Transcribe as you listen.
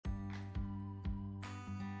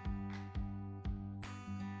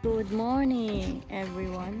Good morning,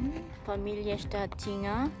 everyone. Familia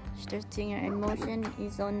Stadtinger in motion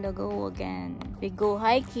is on the go again. We go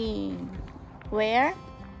hiking. Where?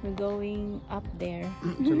 We're going up there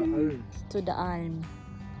to the Alm.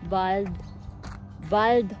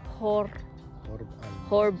 WALDHORB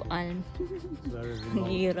ALM.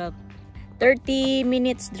 Hirap. 30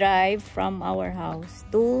 minutes drive from our house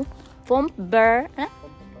to Vomperberg.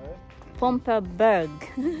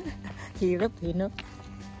 Hirap, no?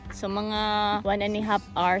 So mga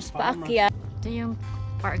 1.5 hours paakyat. Ito yung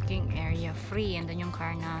parking area, free. Andun yung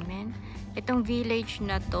car namin. Itong village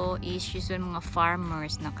na to is usually mga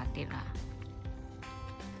farmers nakatira.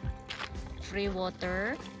 Free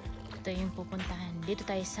water. Ito yung pupuntahan. Dito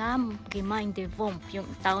tayo sa Gemeinde Vomp.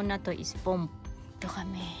 Yung town na to is Vomp. Dito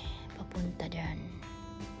kami papunta dyan.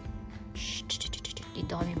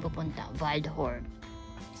 Dito kami pupunta. WALDHORB.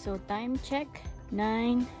 So time check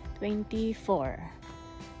 9:24.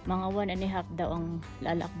 Mga 1.5 daw ang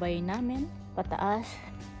lalakbay namin pataas,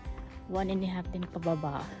 1.5 din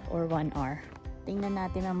pababa or 1 hour. Tingnan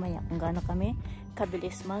natin mamaya kung gaano kami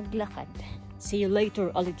kabilis maglakad. See you later,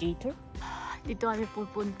 alligator. Dito kami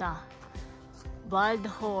pupunta.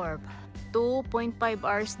 WALDHORB. 2.5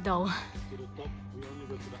 hours daw.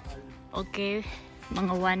 Okay,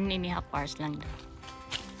 mga 1.5 hours lang daw.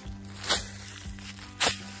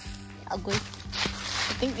 Agoy.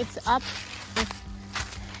 I think it's up.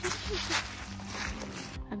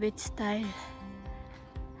 A bit style.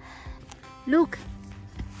 Look,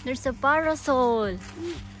 there's a parasol.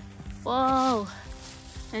 Wow.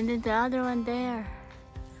 And then the other one there.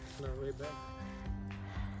 On our way back.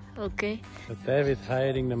 Okay. But David's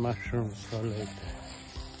hiding the mushrooms for later.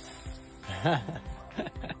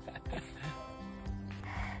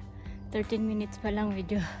 13 minutes pa lang,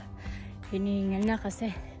 medyo hinihingal na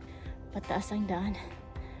kasi pataas ang daan.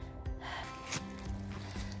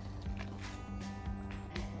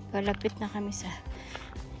 Palapit na kami sa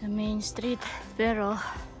main street, pero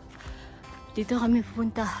dito kami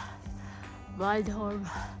pupunta. WALDHORB.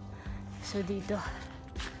 So dito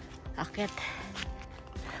akit.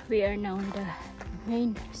 We are now on the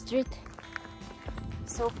main street.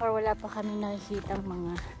 So far wala pa kami nakikita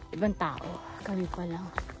mga ibang tao. Kami pa lang.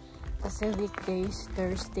 Kasi weekdays,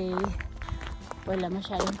 Thursday, wala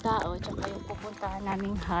masyadong tao. Tsaka yung pupuntahan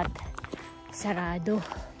naming hut, sarado.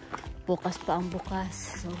 Bukas pa ang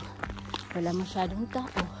bukas. So, wala masyadong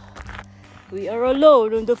tao. We are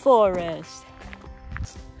alone in the forest.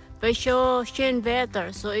 Pero schön better.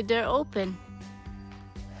 So, they're open.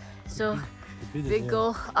 So, we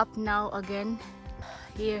go up now again.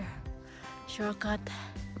 Here. Shortcut.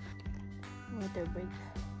 Water break.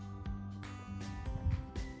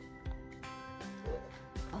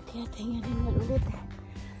 Okay, tingnan din ulit.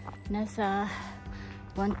 Nasa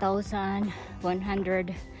 1,100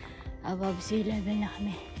 above sea level na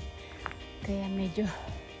kami. Kaya medyo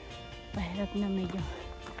pahirap na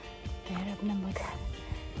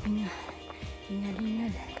hingal.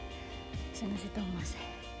 Sana si Thomas.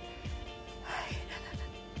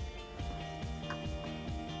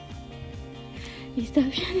 Stop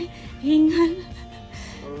siya. Hingal.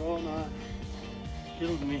 Corona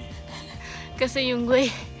killed me. Kasi yung way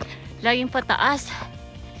laging pataas.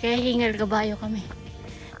 Kaya hingal kabayo kami.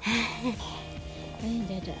 Ayun,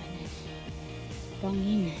 dadaanan.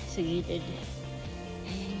 Pangin sa gilid.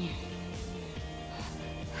 Ayan yan.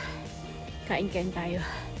 Kain-kain tayo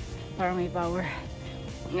para may power.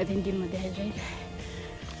 At hindi ma-dehydrate.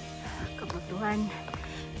 Kabatuhan.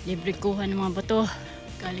 Libre kuha ng mga bato.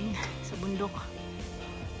 Galing sa bundok.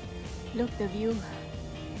 Look the view.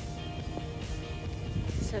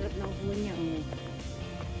 Sarap ng view niya.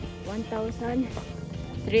 1,340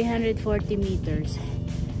 meters.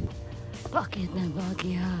 Bakit na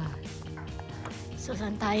bagyan? So,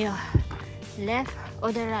 saan tayo? Left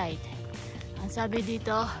or the right? Ang sabi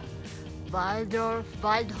dito,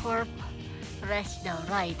 WALDHORB rest daw.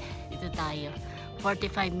 Right. Dito tayo.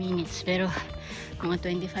 45 minutes. Pero, mga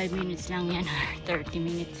 25 minutes lang yan. 30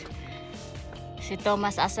 minutes. Si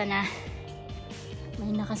Thomas, asa na?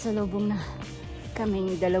 May nakasalubong na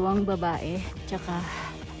kaming 2 babae. Tsaka,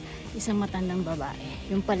 isang matandang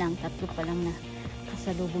babae. Yung pa lang, 3 pa lang na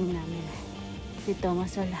kasalubong namin. Si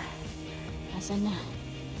Thomas wala. Asan na?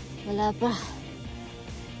 Wala pa.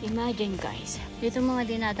 Imagine guys, ito mga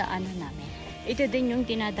dinadaanan namin. Ito din yung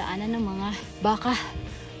dinadaanan ng mga baka.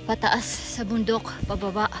 Pataas sa bundok,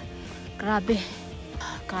 pababa. Grabe.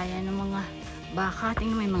 Kaya ng mga baka.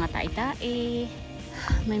 Tingnan, may mga tai-tai.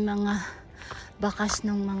 May mga bakas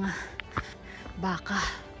ng mga baka.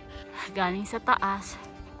 Galing sa taas.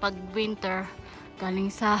 Pag winter,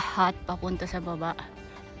 galing sa hut papunta sa baba.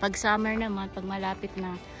 Pag summer naman, pag malapit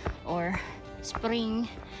na or spring,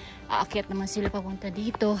 aakyat naman sila papunta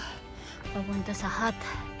dito, papunta sa hut.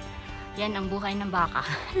 Yan ang buhay ng baka.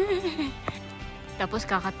 Tapos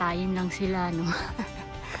kakatayin lang sila, no?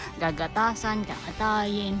 Gagatasan,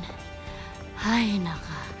 kakatayin. Ay,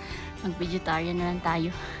 naka. Mag-vegetarian na lang tayo.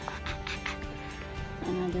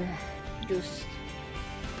 Another juice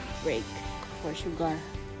break for sugar.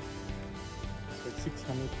 So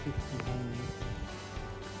 650.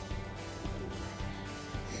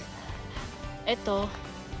 Ito,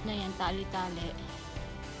 na yan, tali-tali.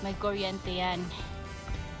 May kuryente yan.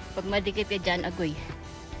 Pag madikit ka dyan, agoy.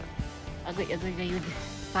 Agoy gayud.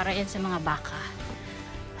 Para yan sa mga baka.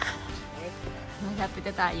 Malapit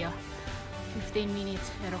na tayo. 15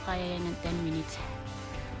 minutes, pero kaya yan ng 10 minutes.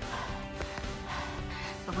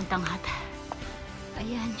 Papuntang hut.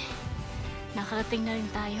 Ayan. Nakarating na rin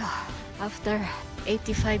tayo. After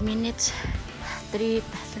 85 minutes, 3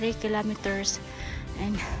 kilometers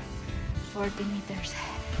and 40 meters.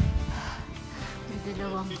 May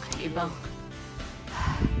dalawang ibang.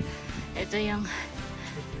 Ito yung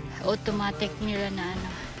automatic nila na ano,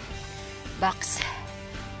 box.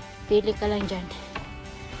 Pili ka lang dyan.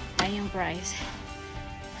 Yan yung price.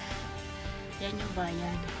 Yan yung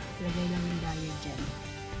bayad. Lagay lang yung bayad dyan.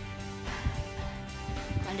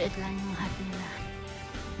 Maliit lang yung hut nila.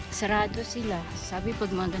 Sarado sila. Sabi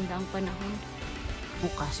pag maganda ang panahon,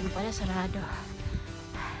 bukas yung pala sarado.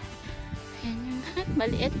 Yan yung hut.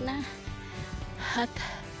 Maliit na hut.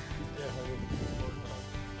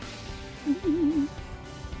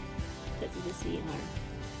 That's the CR.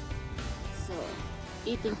 So,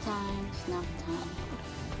 eating time, snack time.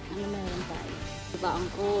 Ano meron tayo? Diba ang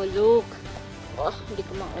ko? Look! Oh, hindi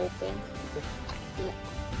ko ma-open. Yeah.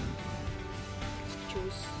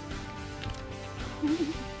 Juice.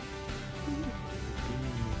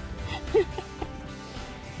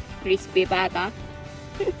 Crispy pa ata.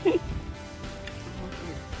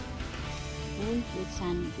 And with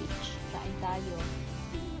sandwich. Kain tayo.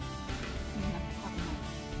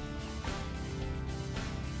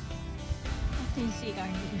 Ito yung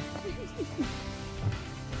CR nila.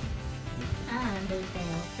 There's the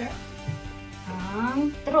water.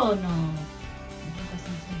 Ang trono. Ito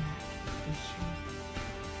kasi sila. Tissue.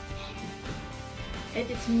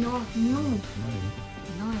 It's new. No.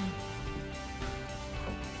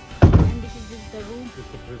 And this is just the room.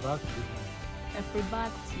 It's a private. A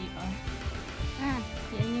private CR.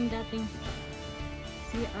 Yan yung dating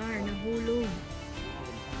CR. Nahulog.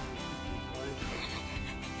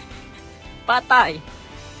 Patay.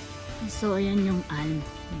 So, ayan yung alm.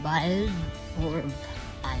 WALDHORB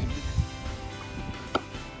ALM.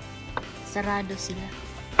 Sarado sila.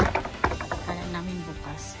 Kala namin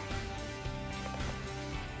bukas.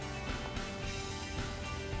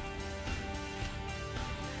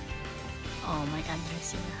 Oh, may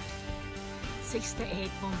address sila. 68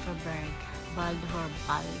 Vomperberg, WALDHORB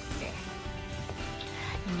ALM.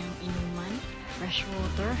 Yan yung inuman. Fresh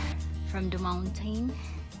water from the mountain.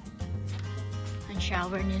 Ang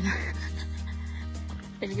shower nila.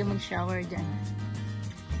 Talaga mag-shower dyan.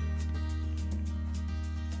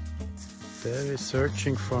 They're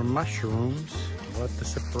searching for mushrooms. What a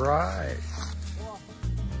surprise!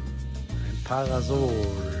 Ein Parasol.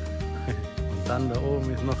 Und dann da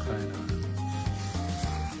oben ist noch einer.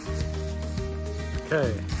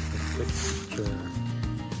 Okay, let's take a picture.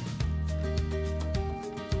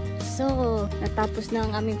 So, natapos na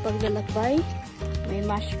ang aming paglalakbay. May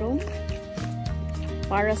mushroom.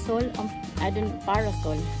 Parasol.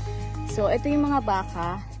 Parasol. So, ito yung mga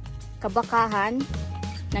baka. Kabakahan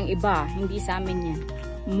ng iba. Hindi sa amin yan.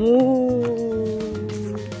 Moo!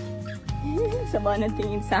 Saba na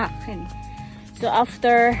tingin sa akin. So,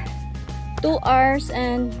 after 2 hours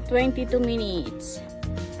and 22 minutes,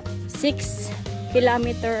 6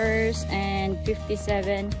 kilometers and 58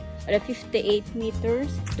 meters,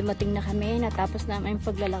 dumating na kami. Natapos na ang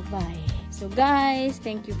paglalakbay. So guys,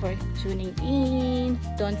 thank you for tuning in.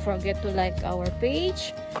 Don't forget to like our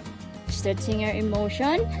page, Start Singer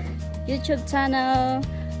Emotion, YouTube channel,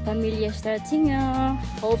 Pamilya Start Singer.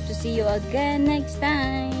 Hope to see you again next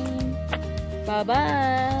time.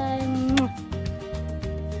 Bye-bye!